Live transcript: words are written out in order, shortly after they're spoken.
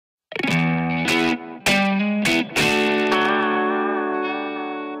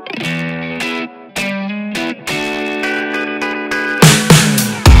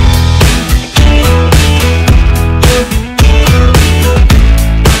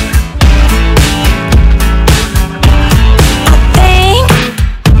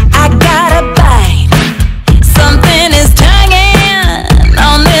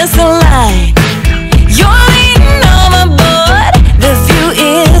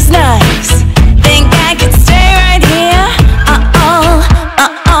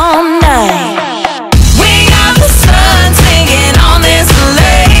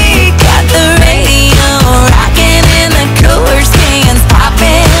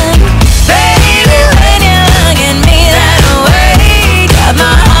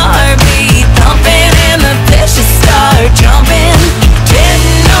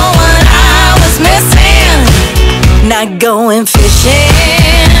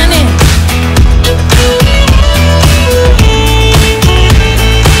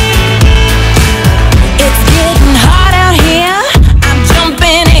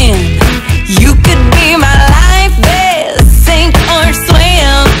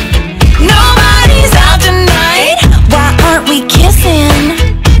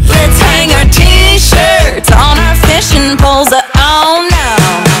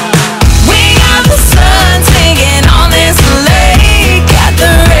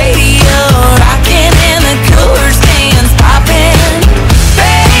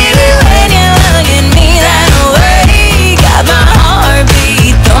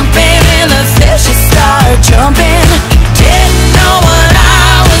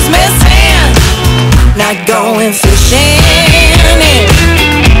like going fishing.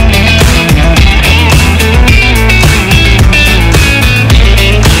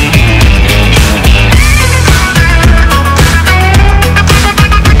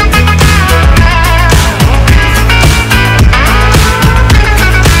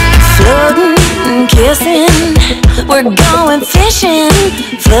 Flirtin' kissin', we're going fishing.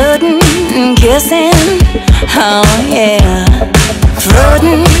 Flirtin' kissin', oh yeah.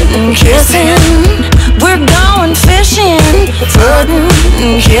 Flirtin' kissin', we're going fishing. Flirtin'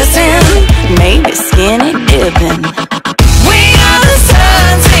 kissin', maybe skinny dipping. We got the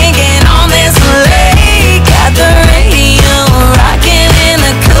sun sinking on this lake. Got the radio rocking and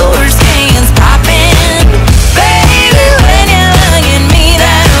the cooler skins popping. Baby, when you look at me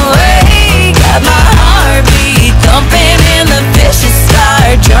that way, got my heartbeat thumping and the fishes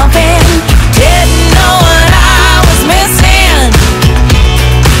start jumping. Didn't know what I was missing.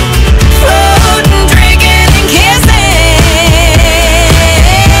 Floating, drinking and kissing.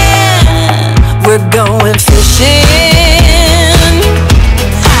 We're going fishing.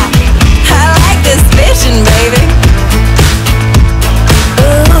 I like this fishing, baby.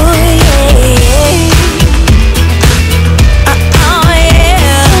 Oh yeah. Oh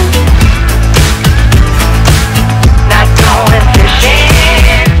yeah. Not going fishing.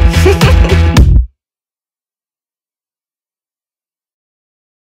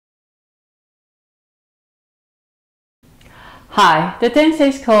 Hi, the dance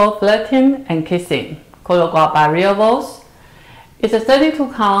is called Flirtin Kissin, choreographed by Ria Vos. It's a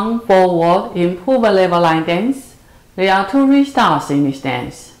 32 count forward improved level line dance. There are 2 restarts in this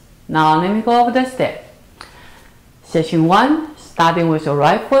dance. Now let me go over the step. Section 1, starting with your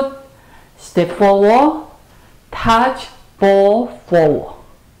right foot, step forward, touch, ball, forward.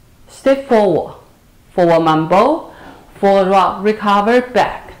 Step forward, forward mambo, forward rock, recover,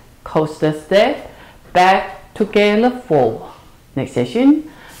 back. Coaster step, back, together, forward. Next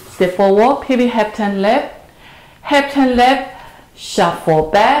section, step forward, pivot half turn left, shuffle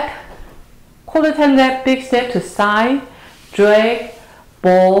back, quarter turn left, big step to side, drag,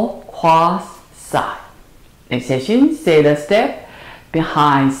 ball, cross, side. Next section, sailor step,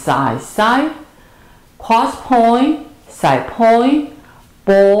 behind, side, side, cross point, side point,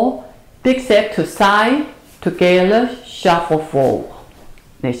 ball, big step to side, together, shuffle forward.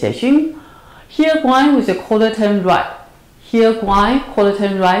 Next section, heel grind with a quarter turn right. Heel grind, quarter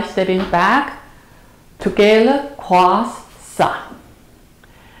turn right, stepping back, together, cross, side.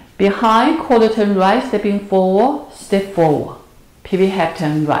 Behind, quarter turn right, stepping forward, step forward. Pivot half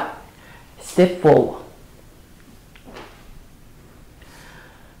turn right, step forward.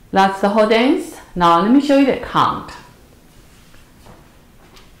 That's the whole dance. Now let me show you the count.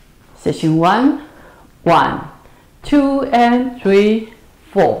 Section 1, 1, 2 and 3,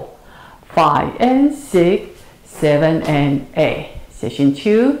 4, 5 and 6, 7 and 8. Section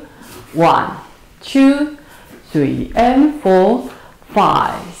 2, 1, 2, 3 and 4,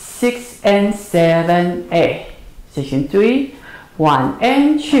 5, 6 and 7, 8. Section 3, 1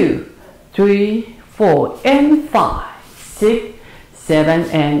 and 2, 3, 4 and 5, 6, 7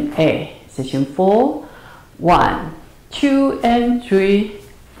 and 8. Section 4, 1, 2 and 3,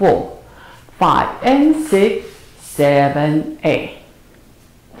 4, 5 and 6, 7, 8.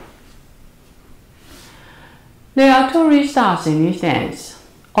 There are 2 restarts in this dance.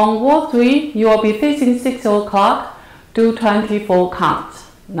 On wall 3, you will be facing 6 o'clock, do 24 counts.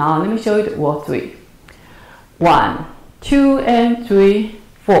 Now let me show you the wall 3. 1, 2 and 3,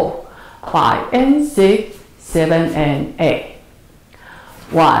 4, 5 and 6, 7 and 8.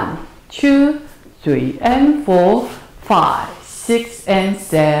 1, 2, 3 and 4, 5, 6 and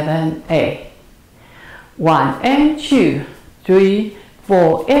 7, 8. 1 and 2, 3,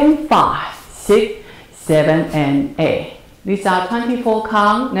 4 and 5, 6, 7 and 8. These are 24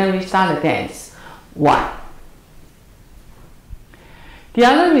 count. Then we start the dance. 1. The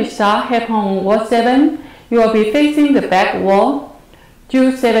other restart happens on wall 7. You will be facing the back wall.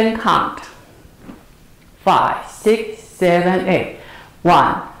 Do 7 count. 5, 6, 7, 8.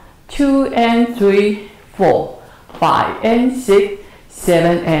 1, 2 and 3, 4, 5 and 6,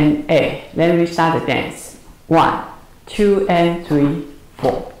 7 and 8. Then we start the dance. 1, 2 and 3,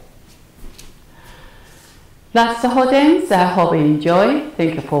 4. That's the whole dance. I hope you enjoy.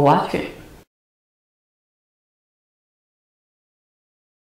 Thank you for watching.